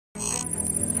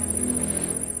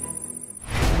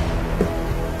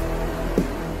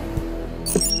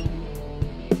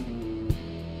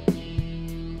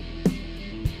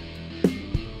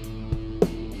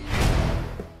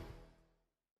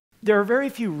there are very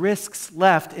few risks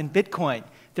left in Bitcoin.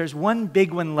 There's one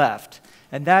big one left,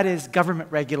 and that is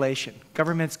government regulation.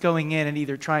 Government's going in and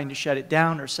either trying to shut it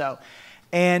down or so.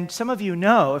 And some of you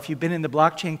know, if you've been in the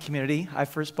blockchain community, I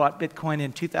first bought Bitcoin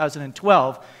in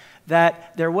 2012,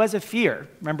 that there was a fear.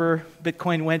 Remember,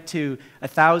 Bitcoin went to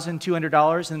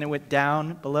 $1,200 and then it went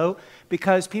down below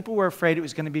because people were afraid it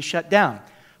was going to be shut down.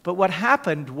 But what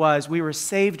happened was we were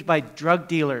saved by drug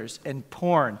dealers and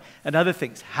porn and other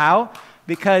things. How?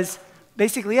 Because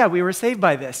basically, yeah, we were saved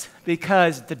by this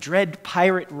because the Dread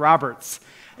Pirate Roberts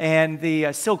and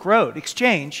the Silk Road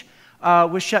Exchange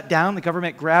was shut down. The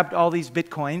government grabbed all these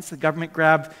Bitcoins. The government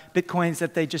grabbed Bitcoins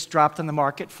that they just dropped on the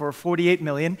market for 48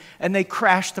 million, and they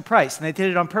crashed the price, and they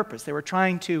did it on purpose. They were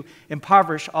trying to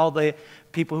impoverish all the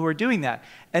people who were doing that.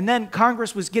 And then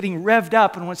Congress was getting revved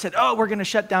up and said, oh, we're going to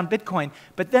shut down Bitcoin.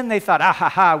 But then they thought, ah, ha,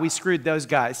 ha, we screwed those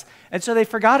guys. And so they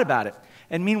forgot about it.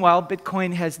 And meanwhile,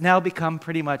 Bitcoin has now become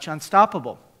pretty much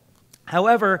unstoppable.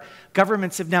 However,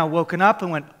 governments have now woken up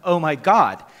and went, oh my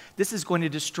God, this is going to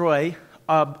destroy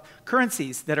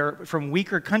currencies that are from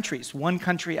weaker countries, one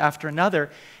country after another,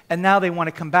 and now they want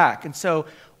to come back. And so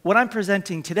what I'm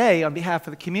presenting today on behalf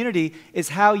of the community is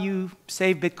how you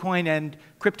save Bitcoin and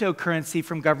cryptocurrency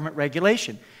from government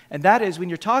regulation. And that is, when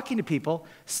you're talking to people,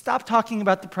 stop talking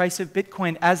about the price of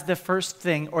Bitcoin as the first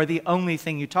thing or the only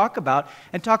thing you talk about,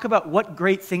 and talk about what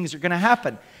great things are going to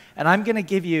happen. And I'm going to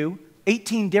give you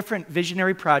 18 different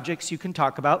visionary projects you can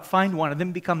talk about, find one of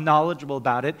them, become knowledgeable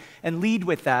about it, and lead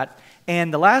with that.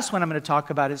 And the last one I'm going to talk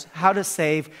about is how to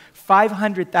save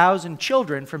 500,000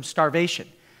 children from starvation.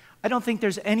 I don't think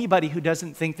there's anybody who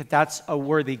doesn't think that that's a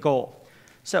worthy goal.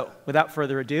 So, without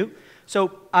further ado,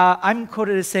 I'm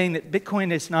quoted as saying that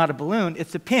Bitcoin is not a balloon,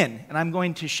 it's a pin. And I'm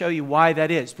going to show you why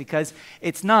that is, because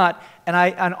it's not.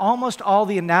 And almost all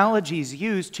the analogies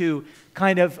used to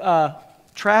kind of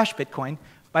trash Bitcoin.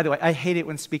 By the way, I hate it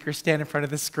when speakers stand in front of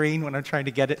the screen when I'm trying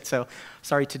to get it, so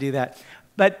sorry to do that.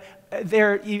 But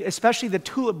especially the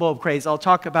tulip bulb craze, I'll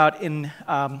talk about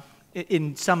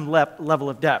in some level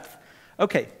of depth.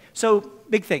 Okay, so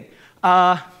big thing.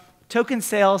 Token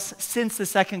sales since the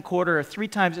second quarter are 3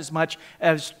 times as much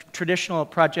as traditional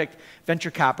project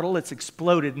venture capital. It's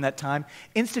exploded in that time.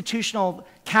 Institutional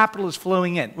capital is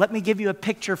flowing in. Let me give you a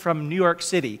picture from New York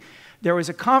City. There was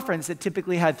a conference that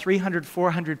typically had 300,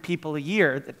 400 people a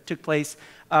year that took place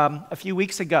a few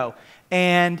weeks ago.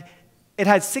 And it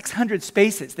had 600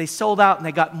 spaces. They sold out and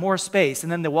they got more space.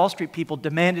 And then the Wall Street people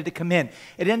demanded to come in.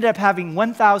 It ended up having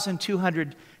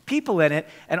 1,200 people in it.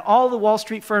 And all the Wall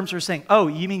Street firms were saying, oh,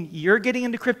 you mean you're getting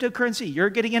into cryptocurrency? You're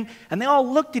getting in? And they all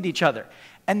looked at each other.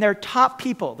 And their top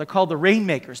people, they're called the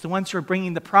rainmakers, the ones who are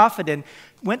bringing the profit in,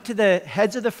 went to the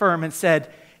heads of the firm and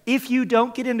said, if you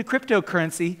don't get into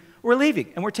cryptocurrency, we're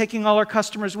leaving, and we're taking all our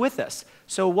customers with us.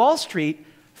 So Wall Street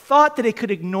thought that it could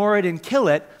ignore it and kill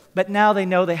it, but now they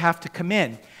know they have to come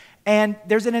in. And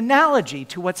there's an analogy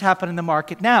to what's happened in the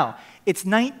market now. It's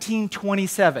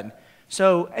 1927.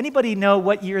 So anybody know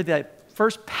what year the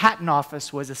first patent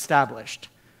office was established?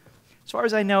 As far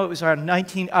as I know, it was around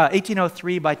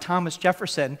 1803 by Thomas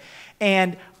Jefferson.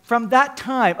 And from that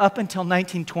time up until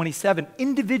 1927,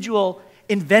 individual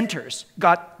inventors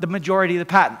got the majority of the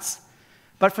patents.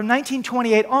 But from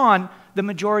 1928 on, the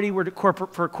majority were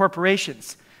for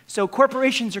corporations. So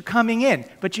corporations are coming in.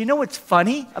 But you know what's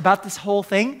funny about this whole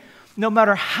thing? No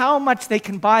matter how much they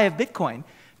can buy of Bitcoin,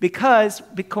 because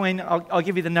Bitcoin, I'll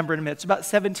give you the number in a minute, it's about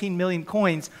 17 million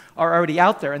coins are already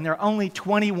out there, and there are only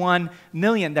 21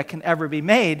 million that can ever be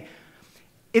made.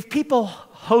 If people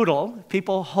hodl,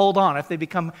 people hold on, if they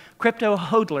become crypto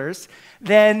hodlers,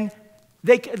 then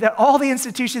all the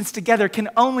institutions together can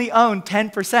only own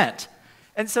 10%.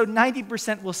 And so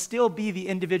 90% will still be the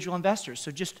individual investors.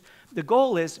 So just the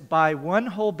goal is buy one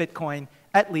whole Bitcoin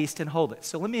at least and hold it.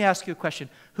 So let me ask you a question.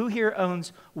 Who here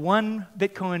owns 1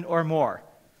 Bitcoin or more?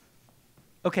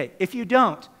 Okay, if you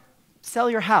don't, sell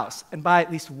your house and buy at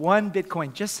least 1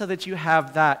 Bitcoin just so that you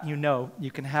have that, you know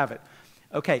you can have it.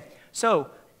 Okay, so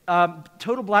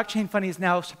total blockchain funding has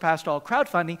now surpassed all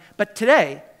crowdfunding, but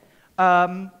today,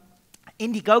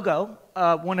 Indiegogo,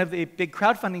 one of the big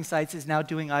crowdfunding sites, is now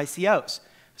doing ICOs.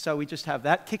 So we just have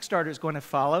that. Kickstarter is going to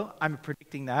follow. I'm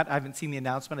predicting that. I haven't seen the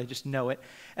announcement. I just know it.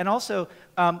 And also,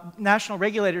 national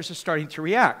regulators are starting to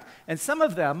react. And some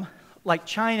of them, like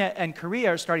China and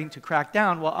Korea, are starting to crack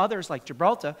down, while others, like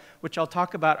Gibraltar, which I'll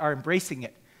talk about, are embracing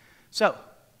it. So,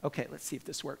 okay, let's see if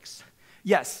this works.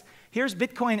 Yes, here's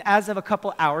Bitcoin as of a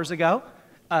couple hours ago.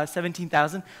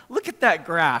 17,000. Look at that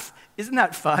graph. Isn't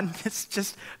that fun? It's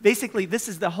just, basically, this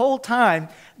is the whole time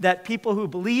that people who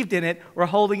believed in it were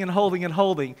holding and holding and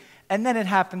holding. And then it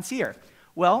happens here.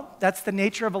 Well, that's the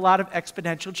nature of a lot of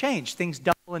exponential change. Things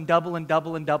double and double and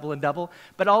double and double and double,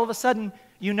 but all of a sudden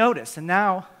you notice, and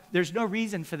now there's no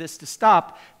reason for this to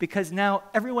stop because now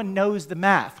everyone knows the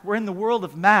math. We're in the world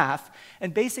of math,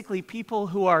 and basically people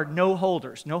who are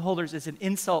no-holders. No-holders is an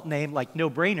insult name like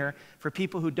no-brainer for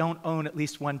people who don't own at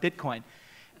least one Bitcoin.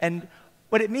 And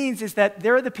what it means is that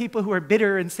there are the people who are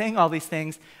bitter and saying all these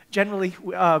things, generally,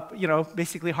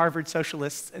 basically Harvard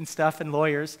socialists and stuff and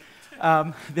lawyers.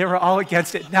 They were all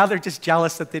against it. Now they're just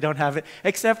jealous that they don't have it,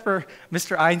 except for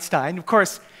Mr. Einstein. Of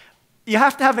course, you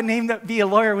have to have a name that be a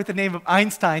lawyer with the name of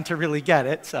Einstein to really get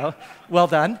it, so well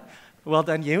done. Well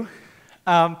done, you.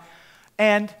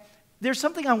 And there's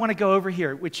something I want to go over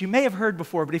here, which you may have heard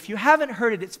before, but if you haven't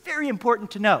heard it, it's very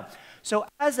important to know. So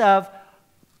as of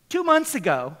 2 months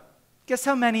ago, guess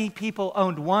how many people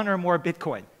owned one or more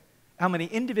Bitcoin? How many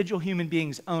individual human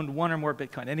beings owned one or more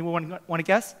Bitcoin? Anyone want to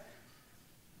guess?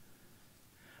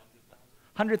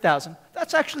 100,000.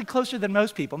 That's actually closer than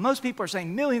most people. Most people are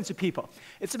saying millions of people.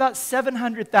 It's about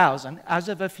 700,000 as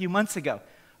of a few months ago.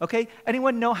 Okay?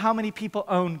 Anyone know how many people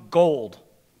own gold?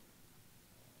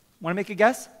 Want to make a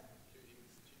guess?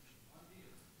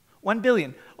 1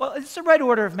 billion. Well, it's the right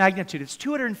order of magnitude. It's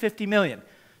 250 million.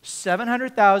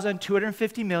 700,000,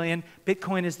 250 million,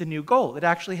 Bitcoin is the new gold. It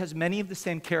actually has many of the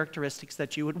same characteristics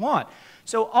that you would want.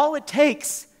 So all it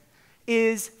takes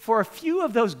is for a few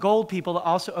of those gold people to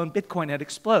also own Bitcoin, and it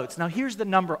explodes. Now here's the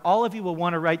number all of you will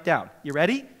want to write down. You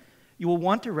ready? You will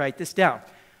want to write this down.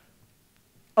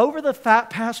 Over the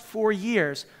past 4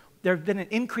 years, there have been an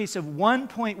increase of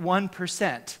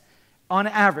 1.1% on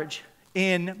average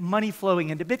in money flowing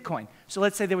into Bitcoin. So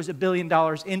let's say there was $1 billion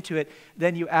into it,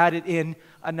 then you added in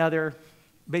another,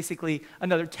 basically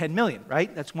another 10 million,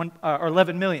 right? That's or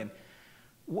 11 million.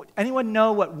 Anyone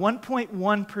know what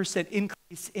 1.1%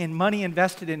 increase in money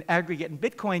invested in aggregate in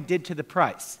Bitcoin did to the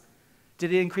price?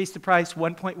 Did it increase the price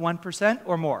 1.1%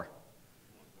 or more?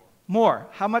 More.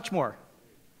 How much more?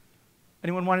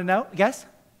 Anyone want to know? Guess?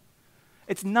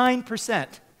 It's 9%.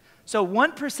 So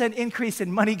 1% increase in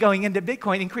money going into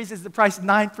Bitcoin increases the price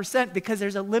 9% because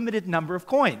there's a limited number of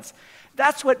coins.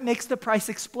 That's what makes the price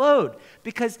explode,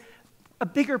 because a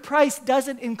bigger price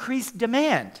doesn't increase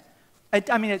demand. A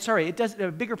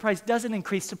bigger price doesn't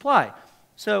increase supply.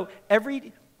 So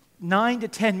every 9 to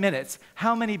 10 minutes,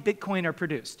 how many Bitcoin are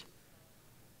produced?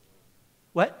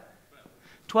 What?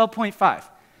 12.5.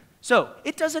 So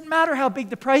it doesn't matter how big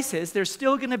the price is, there's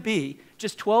still going to be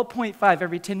just 12.5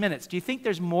 every 10 minutes. Do you think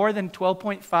there's more than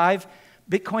 12.5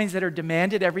 Bitcoins that are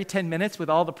demanded every 10 minutes with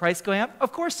all the price going up?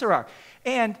 Of course there are.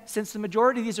 And since the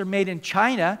majority of these are made in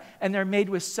China and they're made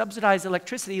with subsidized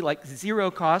electricity like 0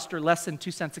 cost or less than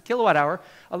 2 cents a kilowatt hour,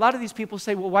 a lot of these people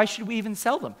say, well, why should we even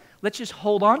sell them? Let's just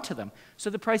hold on to them. So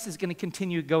the price is going to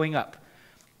continue going up.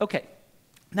 Okay.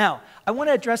 Now, I want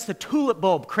to address the tulip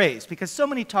bulb craze because so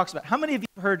many talks about it. How many of you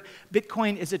have heard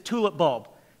Bitcoin is a tulip bulb?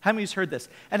 How many of you have heard this?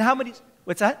 And how many,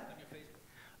 what's that?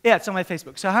 Yeah, it's on my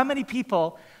Facebook. So how many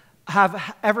people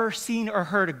have ever seen or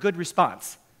heard a good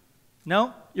response?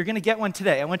 No? You're going to get one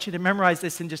today. I want you to memorize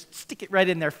this and just stick it right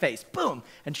in their face. Boom!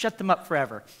 And shut them up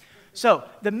forever. So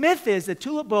the myth is the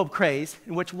tulip bulb craze,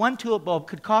 in which one tulip bulb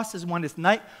could cost as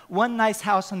one nice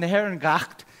house on the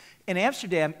Herengracht in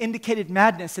Amsterdam, indicated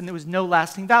madness and there was no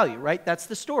lasting value, right? That's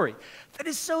the story. That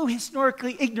is so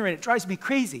historically ignorant, it drives me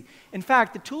crazy. In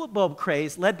fact, the tulip bulb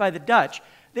craze, led by the Dutch,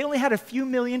 they only had a few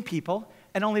million people,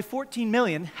 and only 14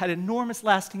 million had enormous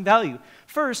lasting value.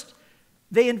 First,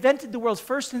 they invented the world's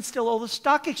first and still oldest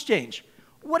stock exchange.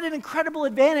 What an incredible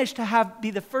advantage to be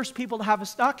the first people to have a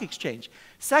stock exchange.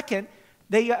 Second,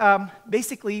 they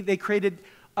created,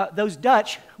 those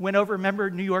Dutch went over,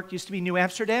 remember New York used to be New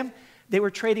Amsterdam? They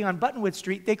were trading on Buttonwood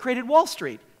Street, they created Wall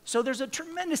Street. So there's a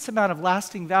tremendous amount of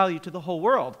lasting value to the whole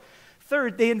world.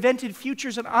 Third, they invented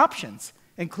futures and options,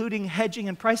 including hedging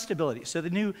and price stability. So the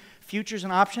new futures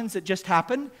and options that just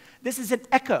happened, this is an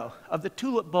echo of the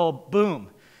tulip bulb boom.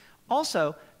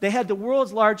 Also, they had the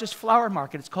world's largest flower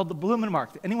market. It's called the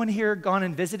Blumenmarkt. Anyone here gone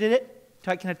and visited it?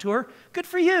 Taken a tour? Good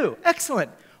for you.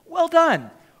 Excellent. Well done.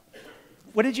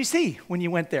 What did you see when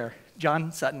you went there,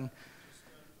 John Sutton?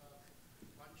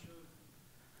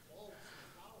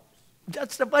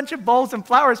 Just a bunch of bulbs and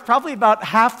flowers, probably about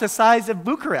half the size of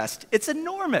Bucharest. It's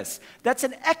enormous. That's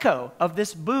an echo of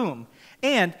this boom.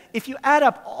 And if you add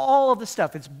up all of the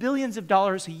stuff, it's billions of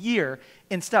dollars a year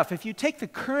in stuff. If you take the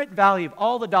current value of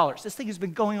all the dollars, this thing has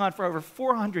been going on for over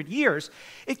 400 years,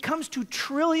 it comes to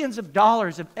trillions of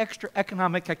dollars of extra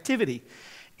economic activity.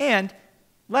 And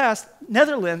last,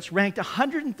 Netherlands ranked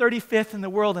 135th in the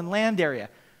world in land area.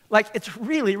 like it's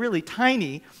really, really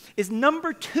tiny, is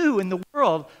 #2 in the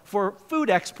world for food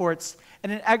exports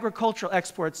and in agricultural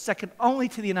exports, second only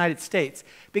to the United States,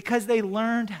 because they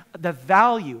learned the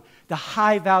value, the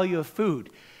high value of food.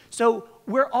 So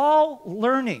we're all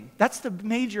learning. That's the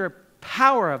major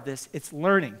power of this. It's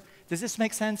learning. Does this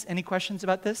make sense? Any questions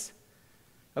about this?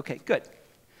 Okay, good.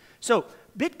 So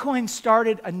Bitcoin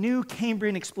started a new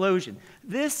Cambrian explosion.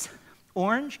 This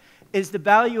orange is the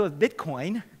value of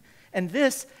Bitcoin, and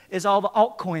this is all the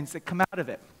altcoins that come out of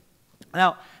it.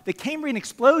 Now, the Cambrian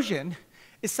explosion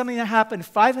is something that happened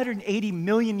 580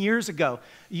 million years ago.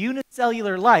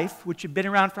 Unicellular life, which had been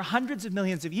around for hundreds of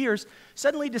millions of years,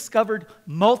 suddenly discovered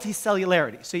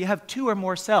multicellularity. So you have 2 or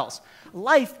more cells.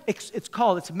 Life, it's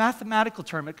a mathematical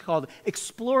term, it's called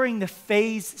exploring the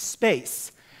phase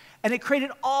space. And it created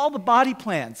all the body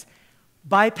plans.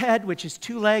 Biped, which is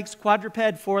 2 legs,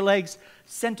 quadruped, 4 legs,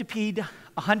 centipede,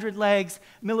 100 legs,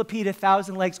 millipede,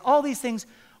 1,000 legs. All these things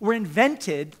were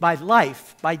invented by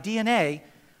life, by DNA,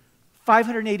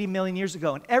 580 million years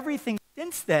ago. And everything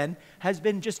since then has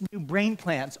been just new brain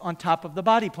plans on top of the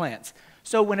body plans.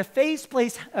 So when a phase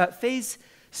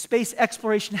space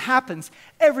exploration happens,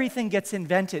 everything gets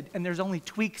invented, and there's only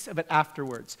tweaks of it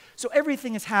afterwards. So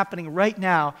everything is happening right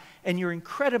now, and you're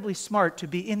incredibly smart to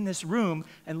be in this room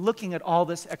and looking at all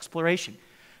this exploration.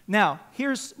 Now,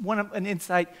 here's an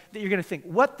insight that you're going to think,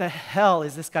 what the hell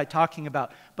is this guy talking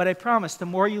about? But I promise, the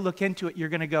more you look into it, you're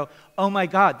going to go, oh my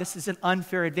God, this is an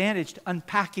unfair advantage to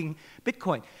unpacking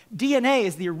Bitcoin. DNA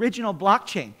is the original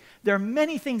blockchain. There are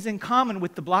many things in common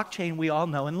with the blockchain we all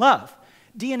know and love.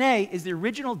 DNA is the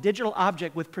original digital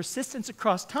object with persistence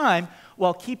across time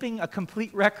while keeping a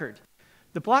complete record.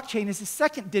 The blockchain is the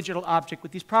second digital object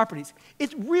with these properties.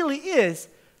 It really is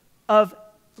of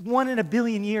 1 in a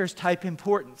billion years type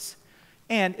importance.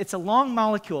 And it's a long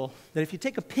molecule that if you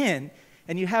take a pin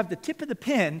and you have the tip of the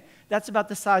pin, that's about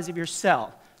the size of your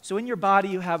cell. So in your body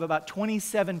you have about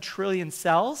 27 trillion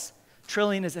cells.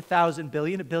 Trillion is 1,000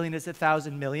 billion, a billion is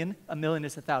 1,000 million, a million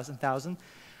is 1,000 thousand.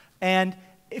 And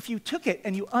if you took it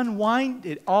and you unwind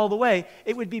it all the way,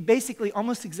 it would be basically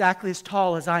almost exactly as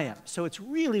tall as I am. So it's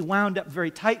really wound up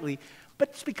very tightly, but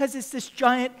it's because it's this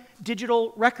giant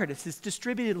digital record. It's this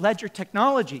distributed ledger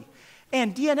technology.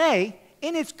 And DNA,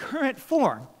 in its current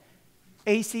form,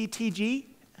 ACTG,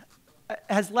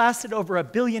 has lasted over 1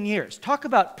 billion years. Talk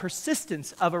about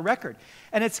persistence of a record.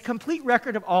 And it's a complete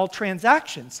record of all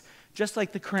transactions, just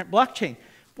like the current blockchain.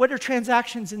 What are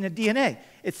transactions in the DNA?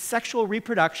 It's sexual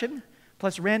reproduction,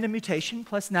 plus random mutation,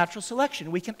 plus natural selection.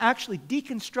 We can actually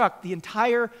deconstruct the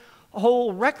entire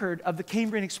whole record of the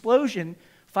Cambrian explosion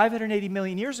 580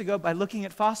 million years ago by looking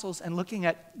at fossils and looking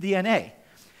at DNA.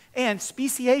 And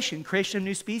speciation, creation of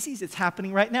new species, it's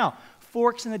happening right now.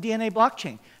 Forks in the DNA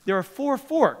blockchain. There are 4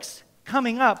 forks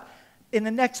coming up in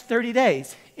the next 30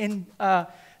 days in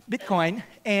Bitcoin,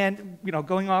 and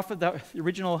going off of the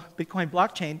original Bitcoin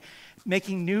blockchain,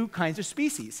 making new kinds of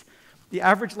species. The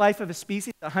average life of a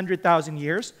species is 100,000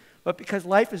 years, but because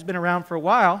life has been around for a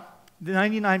while, the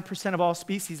 99% of all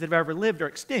species that have ever lived are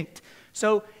extinct.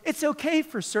 So it's okay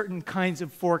for certain kinds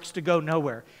of forks to go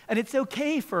nowhere, and it's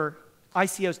okay for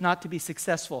ICOs not to be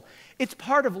successful. It's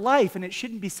part of life, and it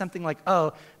shouldn't be something like,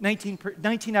 oh, 19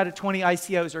 out of 20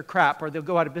 ICOs are crap, or they'll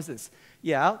go out of business.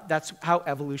 Yeah, that's how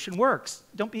evolution works.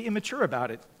 Don't be immature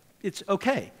about it. It's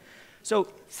okay. So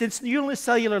since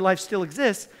unicellular life still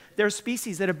exists, there are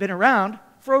species that have been around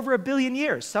for over 1 billion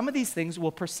years. Some of these things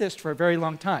will persist for a very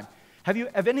long time.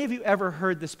 Have any of you ever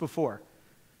heard this before?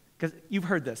 Because you've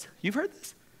heard this. You've heard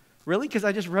this? Really? Because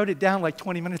I just wrote it down like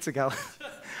 20 minutes ago.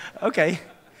 Okay.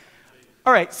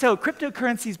 All right, so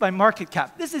cryptocurrencies by market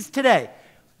cap. This is today.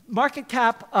 Market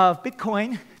cap of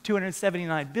Bitcoin,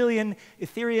 279 billion,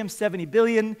 Ethereum, 70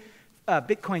 billion,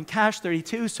 Bitcoin Cash,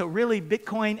 32. So really,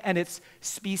 Bitcoin and its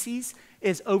species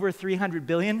is over 300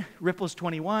 billion, Ripple's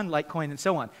 21, Litecoin, and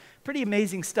so on. Pretty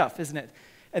amazing stuff, isn't it?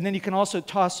 And then you can also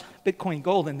toss Bitcoin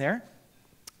Gold in there.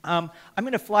 I'm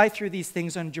going to fly through these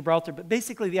things on Gibraltar, but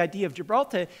basically the idea of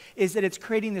Gibraltar is that it's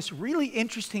creating this really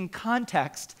interesting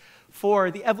context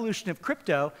for the evolution of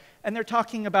crypto, and they're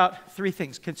talking about 3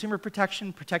 things: consumer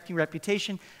protection, protecting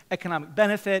reputation, economic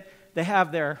benefit. They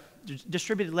have their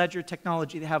distributed ledger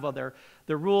technology, they have all their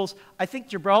rules. I think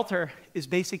Gibraltar is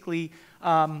basically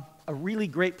a really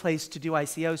great place to do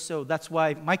ICOs, so that's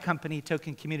why my company,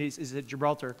 Token Communities, is a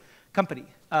Gibraltar company.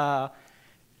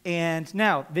 And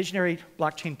now, visionary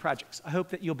blockchain projects. I hope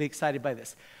that you'll be excited by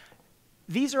this.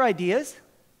 These are ideas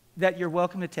that you're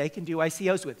welcome to take and do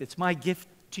ICOs with. It's my gift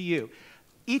to you.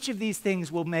 Each of these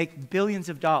things will make billions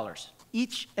of dollars.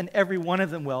 Each and every one of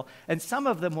them will. And some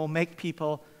of them will make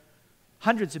people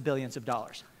hundreds of billions of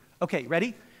dollars. Okay,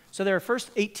 ready? So there are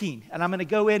first 18, and I'm going to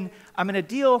go in, I'm going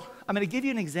to give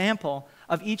you an example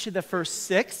of each of the first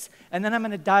 6, and then I'm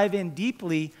going to dive in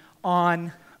deeply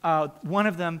on one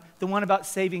of them, the one about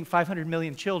saving 500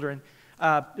 million children,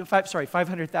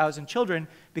 500,000 children,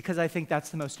 because I think that's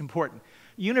the most important.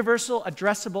 Universal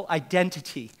addressable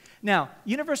identity. Now,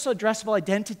 universal addressable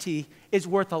identity is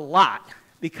worth a lot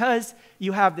because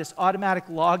you have this automatic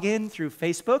login through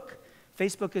Facebook.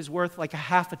 Facebook is worth like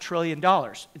 $500 billion.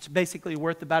 It's basically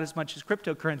worth about as much as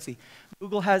cryptocurrency.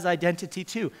 Google has identity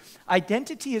too.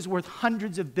 Identity is worth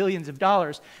hundreds of billions of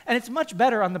dollars, and it's much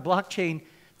better on the blockchain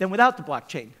than without the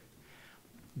blockchain.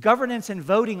 Governance and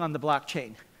voting on the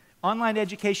blockchain. Online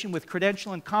education with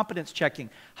credential and competence checking.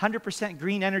 100%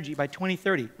 green energy by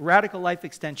 2030. Radical life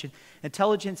extension.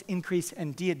 Intelligence increase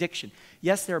and de-addiction.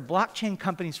 Yes, there are blockchain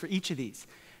companies for each of these.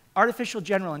 Artificial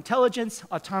general intelligence,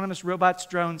 autonomous robots,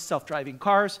 drones, self-driving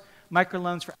cars,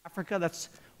 microloans for Africa. That's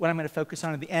what I'm going to focus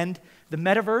on at the end. The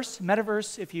metaverse.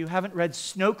 Metaverse, if you haven't read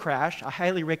Snow Crash, I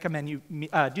highly recommend you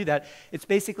do that. It's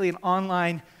basically an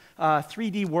online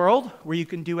 3D world where you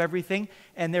can do everything.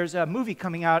 And there's a movie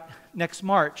coming out next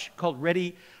March called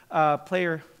Ready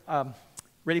Player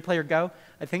Go,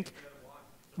 I think.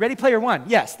 Ready Player One,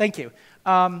 yes, thank you.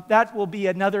 That will be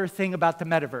another thing about the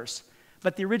metaverse.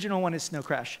 But the original one is Snow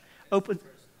Crash.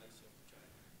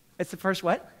 It's the first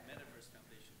what? Metaverse Foundation,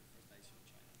 the first I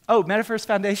see in China. Oh, Metaverse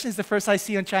Foundation is the first I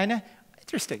see in China?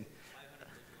 Interesting. 500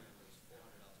 Bitcoin was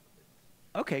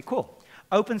 $400. Okay, cool.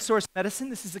 Open source medicine,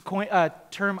 this is a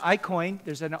term I coined.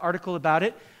 There's an article about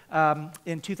it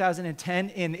in 2010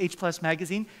 in H+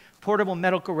 magazine. Portable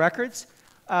medical records,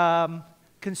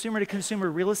 consumer-to-consumer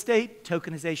real estate,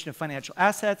 tokenization of financial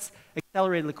assets,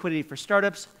 accelerated liquidity for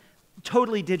startups,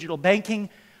 totally digital banking.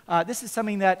 This is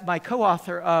something that my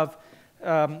co-author of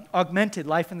Augmented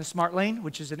Life in the Smart Lane,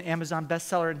 which is an Amazon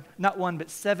bestseller in not 1 but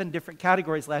 7 different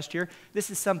categories last year. This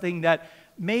is something that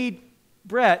made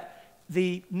Brett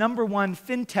the #1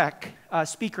 fintech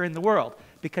speaker in the world,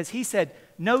 because he said,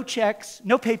 no checks,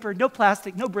 no paper, no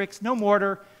plastic, no bricks, no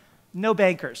mortar, no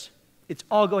bankers. It's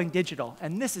all going digital.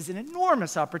 And this is an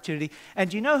enormous opportunity. And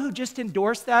do you know who just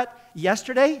endorsed that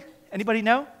yesterday? Anybody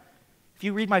know? If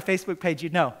you read my Facebook page,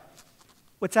 you'd know.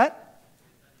 What's that?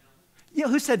 Yeah,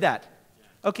 who said that?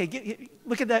 Okay,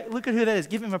 look at that. Look at who that is.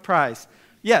 Give him a prize.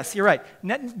 Yes, you're right.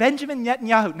 Benjamin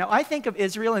Netanyahu. Now, I think of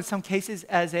Israel in some cases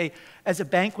as a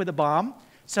bank with a bomb.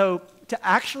 So to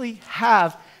actually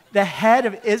have the head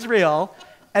of Israel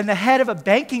and the head of a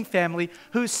banking family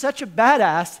who's such a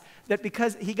badass that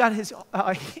because he got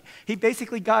he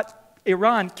basically got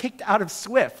Iran kicked out of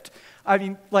SWIFT. I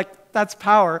mean, like, that's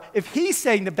power. If he's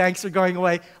saying the banks are going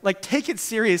away, like, take it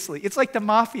seriously. It's like the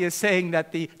mafia saying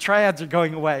that the triads are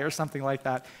going away or something like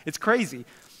that. It's crazy.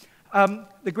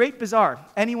 The Great Bazaar.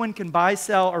 Anyone can buy,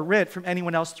 sell, or rent from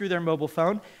anyone else through their mobile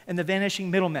phone, and the vanishing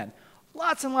middlemen.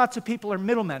 Lots and lots of people are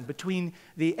middlemen between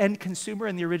the end consumer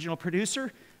and the original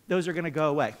producer. Those are going to go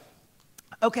away.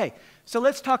 Okay, so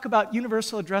let's talk about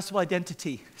universal addressable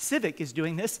identity. Civic is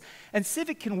doing this, and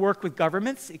Civic can work with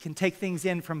governments. It can take things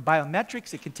in from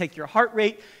biometrics. It can take your heart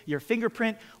rate, your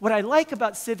fingerprint. What I like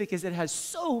about Civic is it has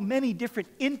so many different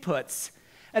inputs,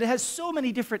 and it has so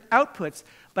many different outputs,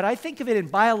 but I think of it in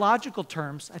biological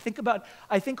terms. I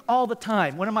think all the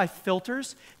time, one of my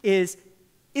filters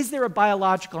is there a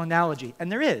biological analogy? And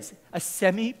there is, a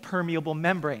semi-permeable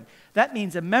membrane. That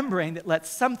means a membrane that lets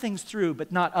some things through,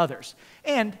 but not others.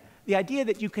 And the idea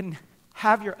that you can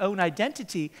have your own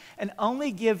identity and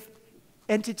only give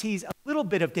entities a little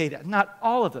bit of data, not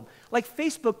all of them. Like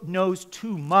Facebook knows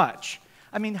too much.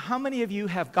 I mean, how many of you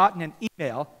have gotten an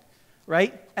email,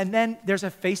 right? And then there's a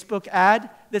Facebook ad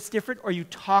that's different, or you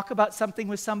talk about something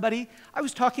with somebody. I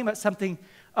was talking about something,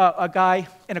 a guy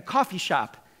in a coffee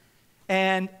shop,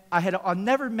 and I've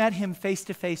never met him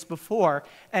face-to-face before,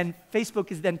 and Facebook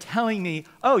is then telling me,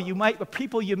 oh,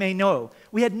 people you may know.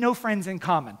 We had no friends in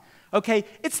common. Okay,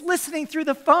 it's listening through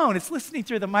the phone. It's listening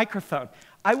through the microphone.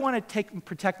 I want to take and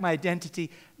protect my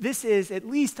identity. This is at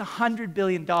least $100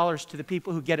 billion to the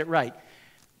people who get it right.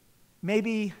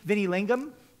 Maybe Vinnie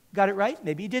Lingham got it right.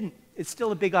 Maybe he didn't. It's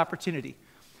still a big opportunity.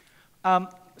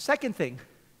 Second thing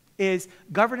is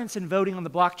governance and voting on the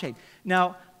blockchain.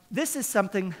 Now, this is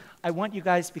something I want you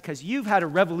guys, because you've had a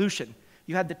revolution.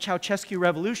 You had the Ceausescu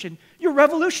revolution. You're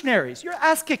revolutionaries. You're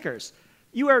ass kickers.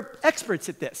 You are experts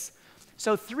at this.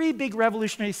 So 3 big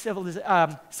revolutionary civil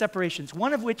separations,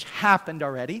 one of which happened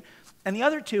already, and the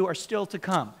other 2 are still to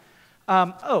come.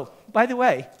 Oh, by the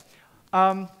way,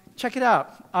 check it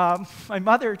out. My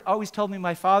mother always told me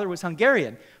my father was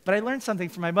Hungarian, but I learned something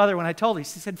from my mother when I told her.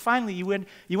 She said, finally, you went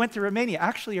to Romania.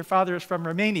 Actually, your father is from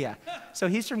Romania. So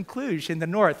he's from Cluj in the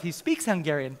north. He speaks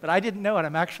Hungarian, but I didn't know it.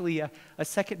 I'm actually a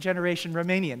second-generation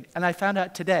Romanian. And I found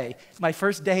out today, my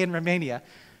first day in Romania.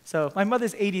 So my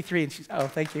mother's 83, and she's, oh,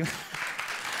 thank you.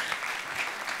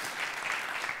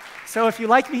 So if you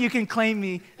like me, you can claim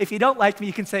me. If you don't like me,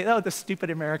 you can say, oh, the stupid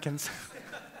Americans.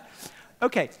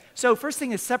 Okay, so first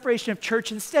thing is separation of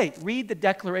church and state. Read the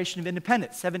Declaration of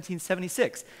Independence,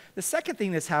 1776. The second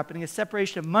thing that's happening is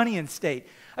separation of money and state.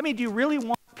 I mean, do you really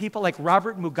want people like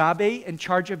Robert Mugabe in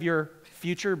charge of your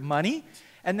future money?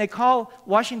 And they call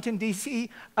Washington,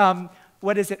 D.C.,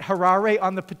 Harare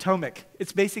on the Potomac.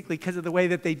 It's basically because of the way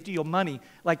that they deal money,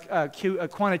 like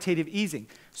quantitative easing.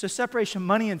 So separation of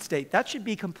money and state, that should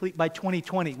be complete by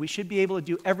 2020. We should be able to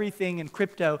do everything in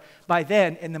crypto by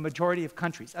then in the majority of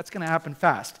countries. That's going to happen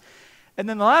fast. And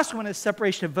then the last one is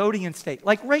separation of voting and state.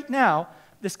 Like right now,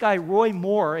 this guy Roy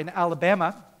Moore in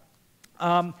Alabama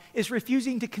is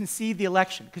refusing to concede the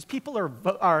election because people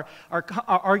are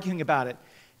arguing about it.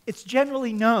 It's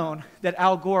generally known that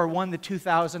Al Gore won the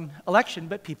 2000 election,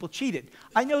 but people cheated.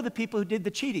 I know the people who did the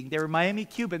cheating. They were Miami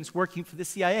Cubans working for the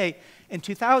CIA in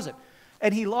 2000.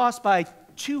 And he lost by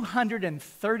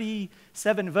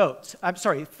 237 votes. I'm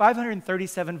sorry,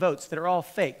 537 votes that are all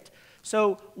faked.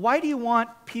 So why do you want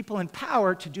people in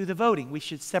power to do the voting? We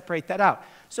should separate that out.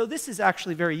 So this is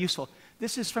actually very useful.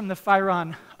 This is from the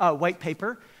Firon white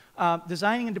paper.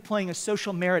 Designing and deploying a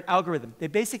social merit algorithm. They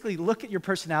basically look at your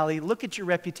personality, look at your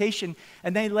reputation,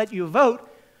 and they let you vote.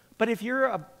 But if you're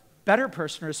a better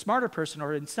person or a smarter person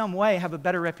or in some way have a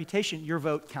better reputation, your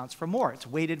vote counts for more. It's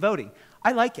weighted voting.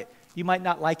 I like it. You might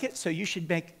not like it, so you should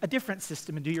make a different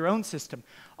system and do your own system.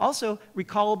 Also,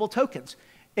 recallable tokens.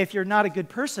 If you're not a good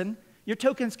person, your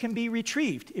tokens can be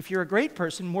retrieved. If you're a great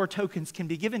person, more tokens can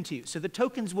be given to you. So the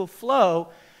tokens will flow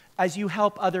as you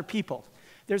help other people.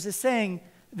 There's a saying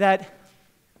that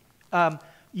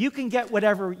you can get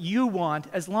whatever you want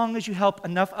as long as you help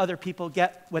enough other people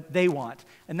get what they want.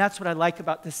 And that's what I like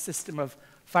about this system of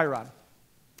Firon.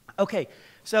 Okay,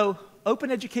 so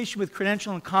open education with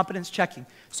credential and competence checking.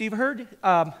 So you've heard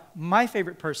my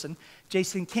favorite person,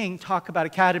 Jason King, talk about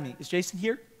academy. Is Jason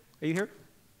here? Are you here?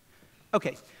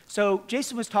 Okay, so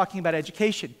Jason was talking about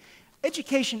education.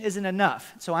 Education isn't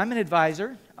enough. So I'm an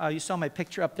advisor. You saw my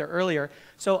picture up there earlier.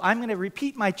 So I'm going to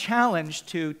repeat my challenge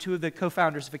to two of the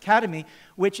co-founders of Academy,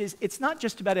 which is it's not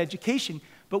just about education,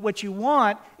 but what you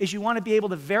want is you want to be able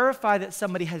to verify that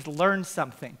somebody has learned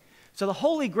something. So the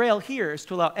holy grail here is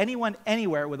to allow anyone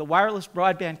anywhere with a wireless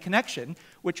broadband connection,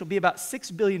 which will be about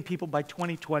 6 billion people by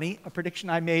 2020, a prediction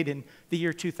I made in the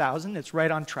year 2000. It's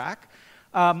right on track.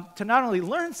 To not only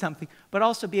learn something, but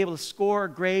also be able to score,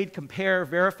 grade, compare,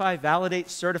 verify, validate,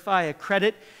 certify,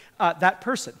 accredit that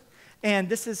person. And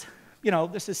this is,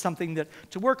 this is something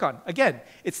to work on. Again,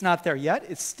 it's not there yet.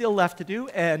 It's still left to do.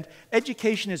 And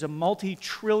education is a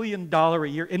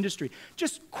multi-trillion-dollar-a-year industry.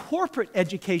 Just corporate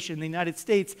education in the United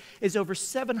States is over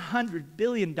 $700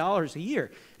 billion a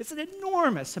year. It's an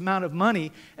enormous amount of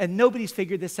money, and nobody's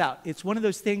figured this out. It's one of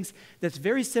those things that's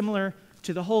very similar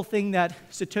to the whole thing that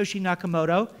Satoshi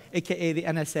Nakamoto, aka the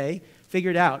NSA,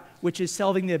 figured out, which is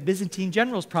solving the Byzantine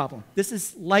generals problem. This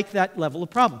is like that level of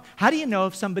problem. How do you know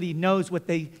if somebody knows what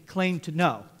they claim to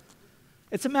know?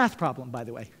 It's a math problem, by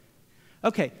the way.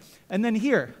 Okay, and then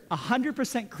here,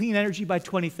 100% clean energy by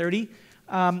 2030.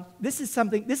 This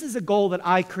is a goal that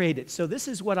I created. So this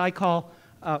is what I call,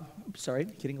 sorry,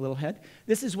 getting a little ahead.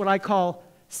 This is what I call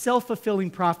self-fulfilling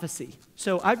prophecy.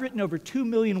 So I've written over 2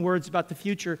 million words about the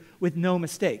future with no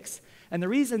mistakes. And the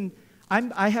reason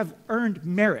I have earned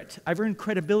merit, I've earned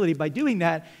credibility by doing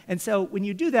that. And so when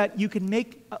you do that, you can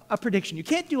make a prediction. You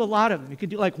can't do a lot of them. You can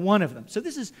do like one of them. So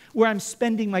this is where I'm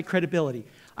spending my credibility.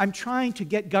 I'm trying to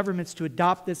get governments to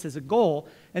adopt this as a goal.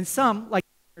 And some, like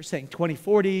are saying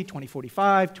 2040,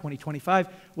 2045, 2025,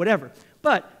 whatever.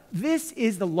 But this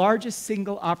is the largest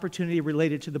single opportunity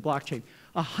related to the blockchain.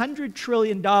 $100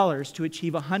 trillion to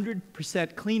achieve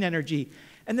 100% clean energy.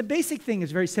 And the basic thing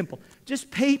is very simple. Just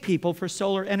pay people for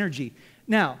solar energy.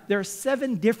 Now, there are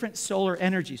 7 different solar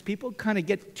energies. People kind of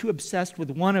get too obsessed with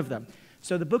one of them.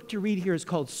 So the book to read here is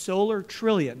called Solar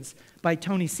Trillions by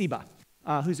Tony Seba,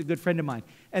 who's a good friend of mine.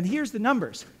 And here's the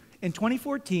numbers. In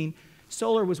 2014,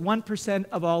 solar was 1%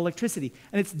 of all electricity,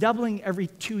 and it's doubling every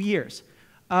 2 years.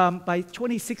 By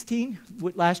 2016,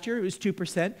 last year, it was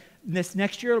 2%. This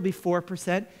next year, it'll be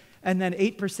 4%, and then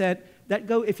 8%.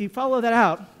 If you follow that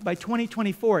out, by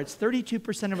 2024, it's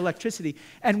 32% of electricity,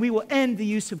 and we will end the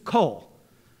use of coal.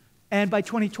 And by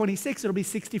 2026, it'll be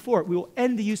 64%. We will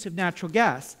end the use of natural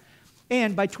gas.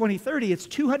 And by 2030, it's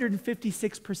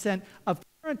 256% of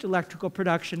current electrical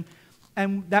production,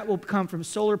 and that will come from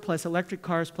solar plus electric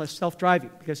cars plus self-driving,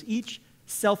 because each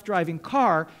self-driving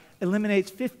car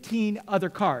eliminates 15 other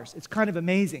cars. It's kind of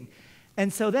amazing.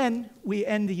 And so then we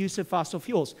end the use of fossil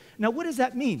fuels. Now, what does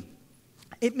that mean?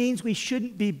 It means we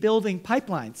shouldn't be building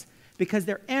pipelines because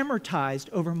they're amortized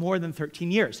over more than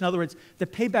 13 years. In other words, the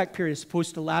payback period is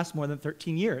supposed to last more than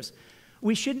 13 years.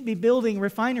 We shouldn't be building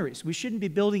refineries. We shouldn't be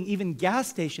building even gas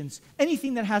stations.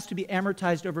 Anything that has to be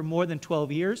amortized over more than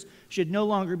 12 years should no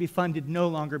longer be funded, no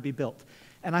longer be built.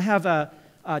 And I have a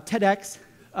TEDx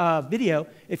video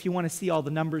if you want to see all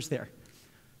the numbers there.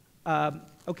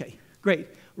 Okay, great.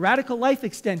 Radical life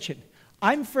extension.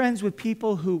 I'm friends with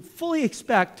people who fully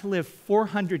expect to live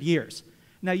 400 years.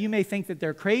 Now, you may think that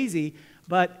they're crazy,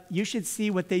 but you should see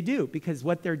what they do, because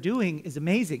what they're doing is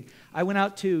amazing. I went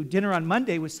out to dinner on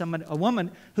Monday with a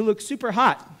woman who looks super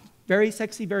hot, very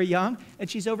sexy, very young, and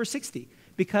she's over 60,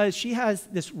 because she has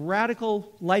this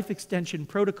radical life extension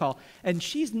protocol. And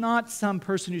she's not some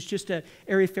person who's just an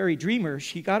airy-fairy dreamer.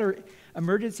 She got her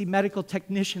emergency medical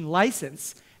technician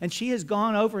license, and she has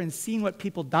gone over and seen what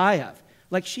people die of.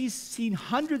 Like, she's seen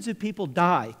hundreds of people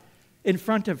die in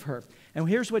front of her. And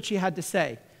here's what she had to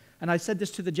say. And I said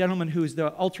this to the gentleman who's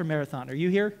the ultramarathon. Are you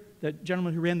here? The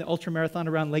gentleman who ran the ultramarathon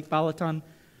around Lake Balaton?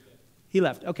 He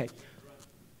left. Okay.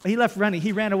 He left running.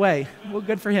 He ran away. Well,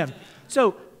 good for him.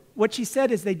 So what she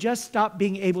said is they just stopped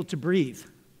being able to breathe.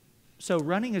 So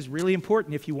running is really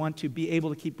important if you want to be able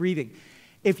to keep breathing.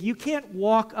 If you can't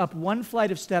walk up one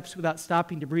flight of steps without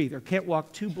stopping to breathe, or can't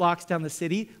walk 2 blocks down the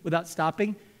city without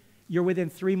stopping, you're within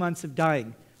 3 months of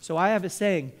dying. So I have a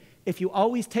saying, if you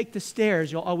always take the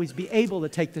stairs, you'll always be able to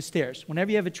take the stairs.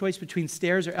 Whenever you have a choice between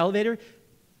stairs or elevator,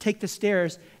 take the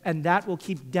stairs, and that will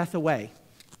keep death away.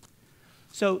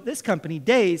 So this company,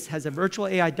 d10e, has a virtual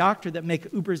AI doctor that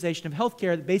make Uberization of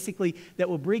healthcare that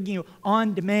will bring you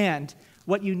on demand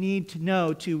what you need to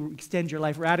know to extend your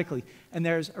life radically. And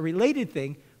there's a related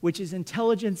thing, which is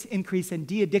intelligence increase and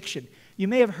de-addiction. You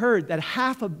may have heard that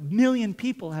 500,000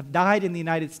 people have died in the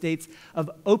United States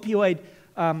of opioid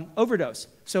overdose.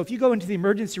 So if you go into the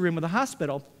emergency room of the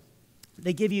hospital,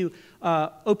 they give you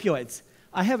opioids.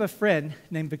 I have a friend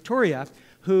named Victoria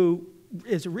who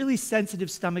is a really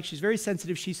sensitive stomach. She's very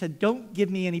sensitive. She said, "Don't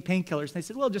give me any painkillers." And I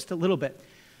said, "Well, just a little bit."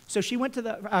 So she went to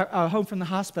the home from the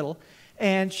hospital,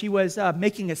 and she was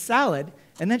making a salad,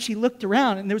 and then she looked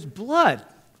around, and there was blood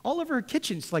all over her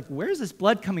kitchen. She's like, "Where's this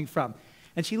blood coming from?"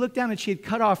 And she looked down, and she had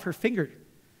cut off her finger.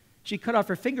 She cut off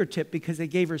her fingertip because they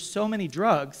gave her so many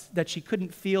drugs that she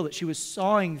couldn't feel that she was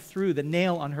sawing through the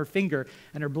nail on her finger,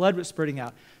 and her blood was spurting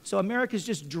out. So America's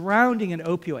just drowning in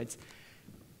opioids.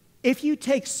 If you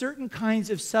take certain kinds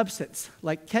of substance,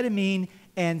 like ketamine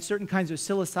and certain kinds of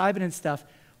psilocybin and stuff,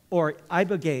 or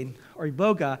ibogaine or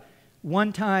iboga,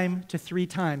 1 time to 3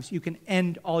 times, you can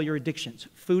end all your addictions.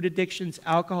 Food addictions,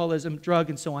 alcoholism, drug,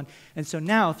 and so on. And so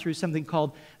now, through something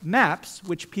called MAPS,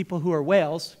 which people who are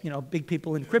whales, big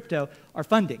people in crypto, are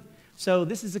funding. So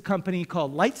this is a company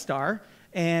called Lightstar,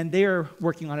 and they're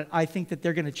working on it. I think that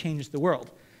they're going to change the world.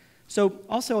 So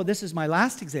also, this is my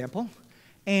last example.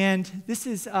 And this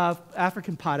is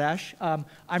African potash.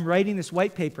 I'm writing this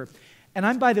white paper.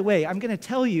 And by the way, I'm going to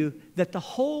tell you that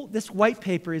this white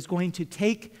paper is going to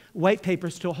take white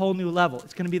papers to a whole new level.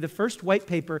 It's going to be the first white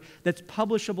paper that's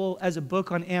publishable as a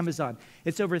book on Amazon.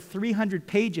 It's over 300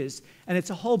 pages, and it's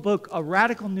a whole book, a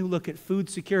radical new look at food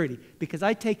security, because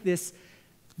I take this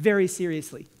very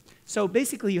seriously. So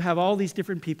basically, you have all these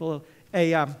different people.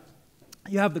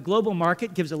 You have the global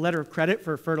market, gives a letter of credit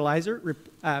for fertilizer.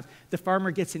 The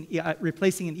farmer gets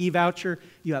replacing an e-voucher.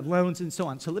 You have loans and so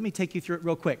on. So let me take you through it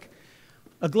real quick.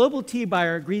 A global tea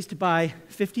buyer agrees to buy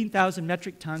 15,000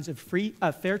 metric tons of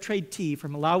fair trade tea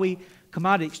from Malawi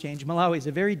Commodity Exchange. Malawi is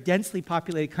a very densely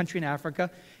populated country in Africa.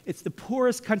 It's the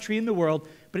poorest country in the world,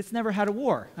 but it's never had a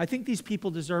war. I think these people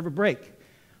deserve a break.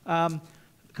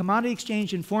 Commodity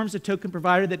Exchange informs the token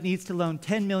provider that needs to loan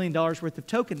 $10 million worth of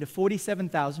token to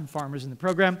 47,000 farmers in the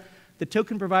program. The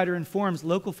token provider informs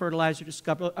local fertilizer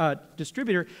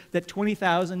distributor that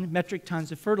 20,000 metric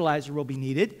tons of fertilizer will be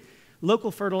needed.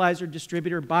 Local fertilizer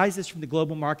distributor buys this from the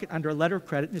global market under a letter of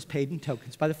credit and is paid in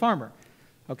tokens by the farmer.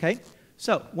 Okay?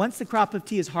 So once the crop of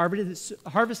tea is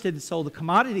harvested and sold, the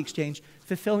commodity exchange,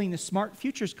 fulfilling the smart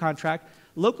futures contract,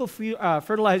 local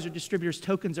fertilizer distributors'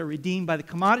 tokens are redeemed by the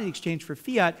commodity exchange for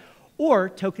fiat or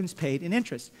tokens paid in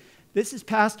interest. This is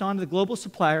passed on to the global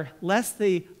supplier, less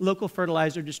the local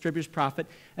fertilizer distributor's profit,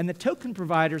 and the token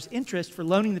provider's interest for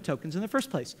loaning the tokens in the first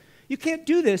place. You can't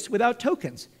do this without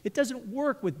tokens. It doesn't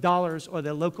work with dollars or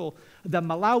the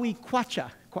Malawi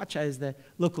kwacha. Kwacha is the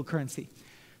local currency.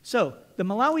 So the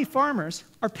Malawi farmers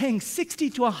are paying 60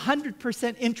 to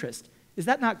 100% interest. Is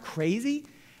that not crazy?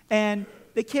 And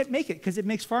they can't make it because it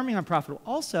makes farming unprofitable.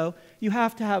 Also, you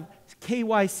have to have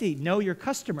KYC, know your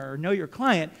customer or know your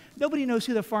client. Nobody knows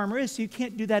who the farmer is, so you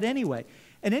can't do that anyway.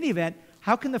 In any event,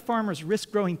 how can the farmers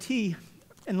risk growing tea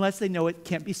unless they know it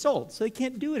can't be sold? So they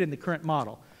can't do it in the current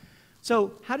model.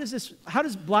 So how does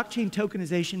blockchain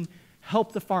tokenization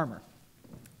help the farmer?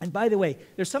 And by the way,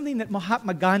 there's something that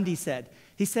Mahatma Gandhi said.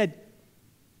 He said,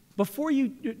 before you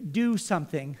do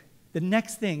something, the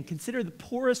next thing, consider the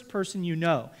poorest person you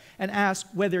know and ask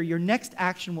whether your next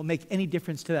action will make any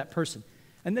difference to that person,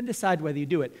 and then decide whether you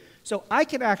do it. So I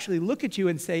can actually look at you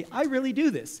and say, I really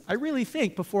do this. I really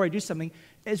think before I do something,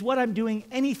 is what I'm doing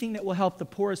anything that will help the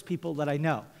poorest people that I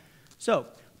know? So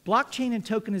blockchain and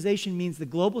tokenization means the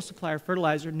global supplier of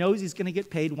fertilizer knows he's going to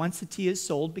get paid once the tea is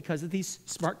sold because of these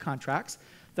smart contracts.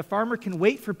 The farmer can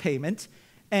wait for payment,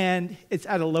 and it's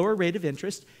at a lower rate of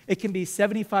interest. It can be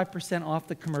 75% off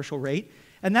the commercial rate.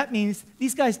 And that means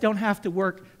these guys don't have to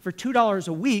work for $2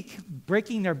 a week,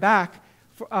 breaking their back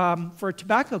for a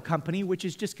tobacco company, which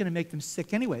is just going to make them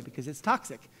sick anyway because it's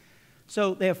toxic.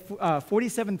 So they have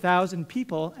 47,000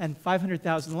 people and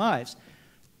 500,000 lives.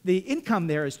 The income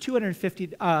there is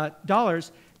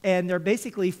 $250, and there are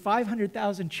basically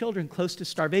 500,000 children close to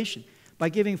starvation. By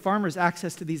giving farmers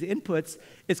access to these inputs,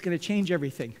 it's going to change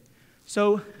everything.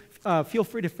 So feel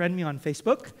free to friend me on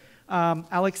Facebook,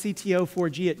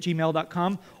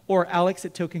 alexcto4g@gmail.com, or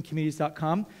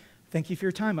alex@tokencommunities.com. Thank you for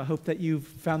your time. I hope that you've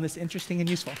found this interesting and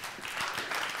useful.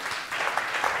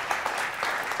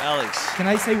 Alex. Can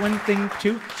I say one thing,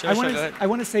 too? Sure, go ahead. I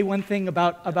want to say one thing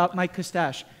about Mike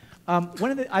Kustash.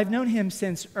 I've known him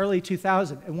since early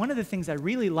 2000, and one of the things I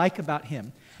really like about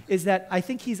him is that I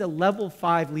think he's a level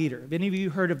 5 leader. Have any of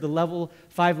you heard of the level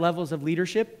 5 levels of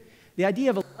leadership? The idea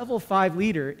of a level 5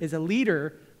 leader is a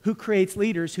leader who creates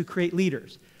leaders who create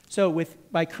leaders. So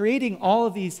by creating all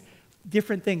of these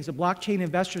different things, a blockchain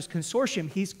investors consortium,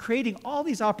 he's creating all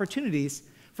these opportunities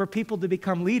for people to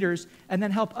become leaders and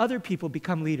then help other people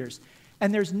become leaders.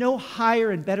 And there's no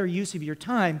higher and better use of your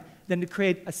time than to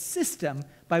create a system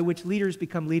by which leaders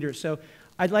become leaders. So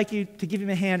I'd like you to give him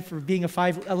a hand for being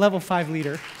a level 5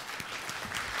 leader.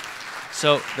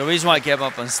 So the reason why I came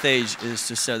up on stage is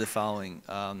to say the following.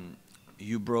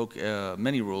 You broke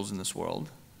many rules in this world,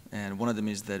 and one of them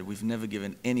is that we've never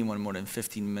given anyone more than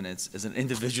 15 minutes as an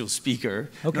individual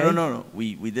speaker. Okay. No.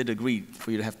 We did agree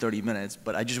for you to have 30 minutes,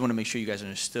 but I just want to make sure you guys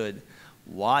understood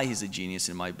why he's a genius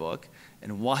in my book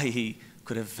and why he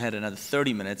could have had another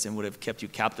 30 minutes and would have kept you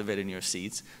captivated in your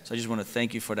seats. So I just want to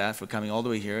thank you for that, for coming all the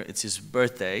way here. It's his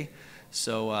birthday,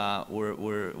 so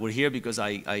we're here because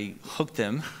I hooked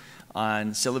him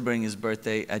on celebrating his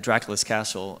birthday at Dracula's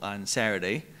Castle on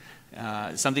Saturday.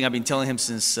 Something I've been telling him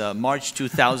since March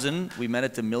 2000. We met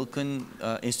at the Milken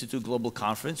Institute Global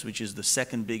Conference, which is the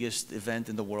second biggest event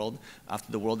in the world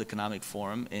after the World Economic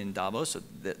Forum in Davos. So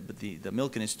the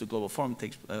Milken Institute Global Forum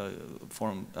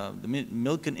the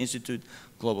Milken Institute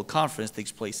Global Conference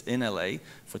takes place in LA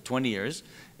for 20 years,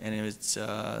 and it's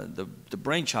the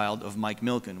brainchild of Mike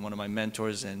Milken, one of my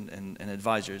mentors and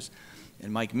advisors.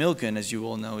 And Mike Milken, as you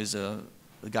all know, is a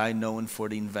guy known for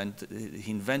he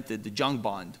invented the junk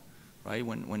bond. Right?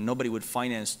 When nobody would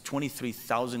finance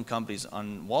 23,000 companies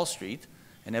on Wall Street,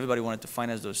 and everybody wanted to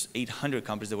finance those 800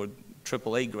 companies that were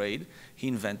AAA grade, he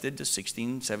invented the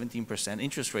 16, 17%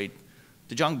 interest rate,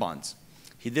 the junk bonds.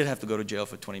 He did have to go to jail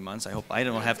for 20 months. I hope I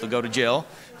don't have to go to jail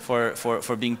for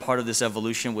being part of this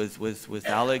evolution with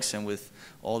Alex and with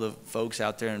all the folks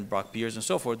out there and Brock Pierce and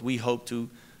so forth. We hope to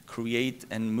create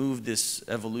and move this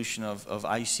evolution of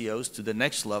ICOs to the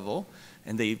next level.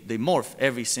 And they morph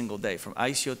every single day. From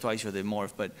ICO to ICO, they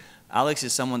morph. But Alex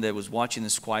is someone that was watching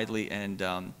this quietly, and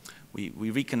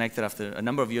we reconnected after a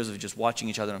number of years of just watching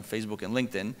each other on Facebook and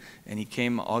LinkedIn. And he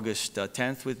came August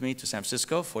 10th with me to San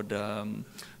Francisco for the, I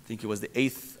think it was the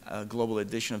 8th global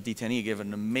edition of d10e. He gave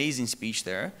an amazing speech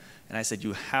there. And I said,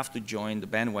 you have to join the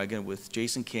bandwagon with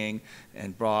Jason King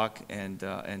and Brock and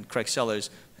Craig Sellers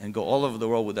and go all over the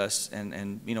world with us.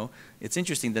 And you know, it's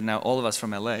interesting that now all of us from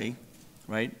LA,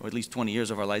 right, or at least 20 years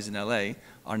of our lives in LA,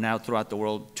 are now throughout the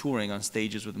world touring on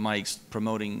stages with mics,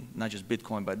 promoting not just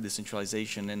Bitcoin, but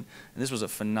decentralization. And this was a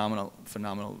phenomenal,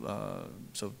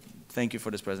 so thank you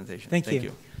for this presentation. Thank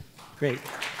you. Great.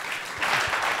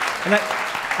 And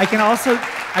I can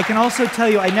also tell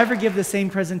you, I never give the same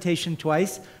presentation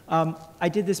twice. I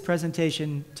did this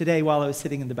presentation today while I was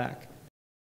sitting in the back.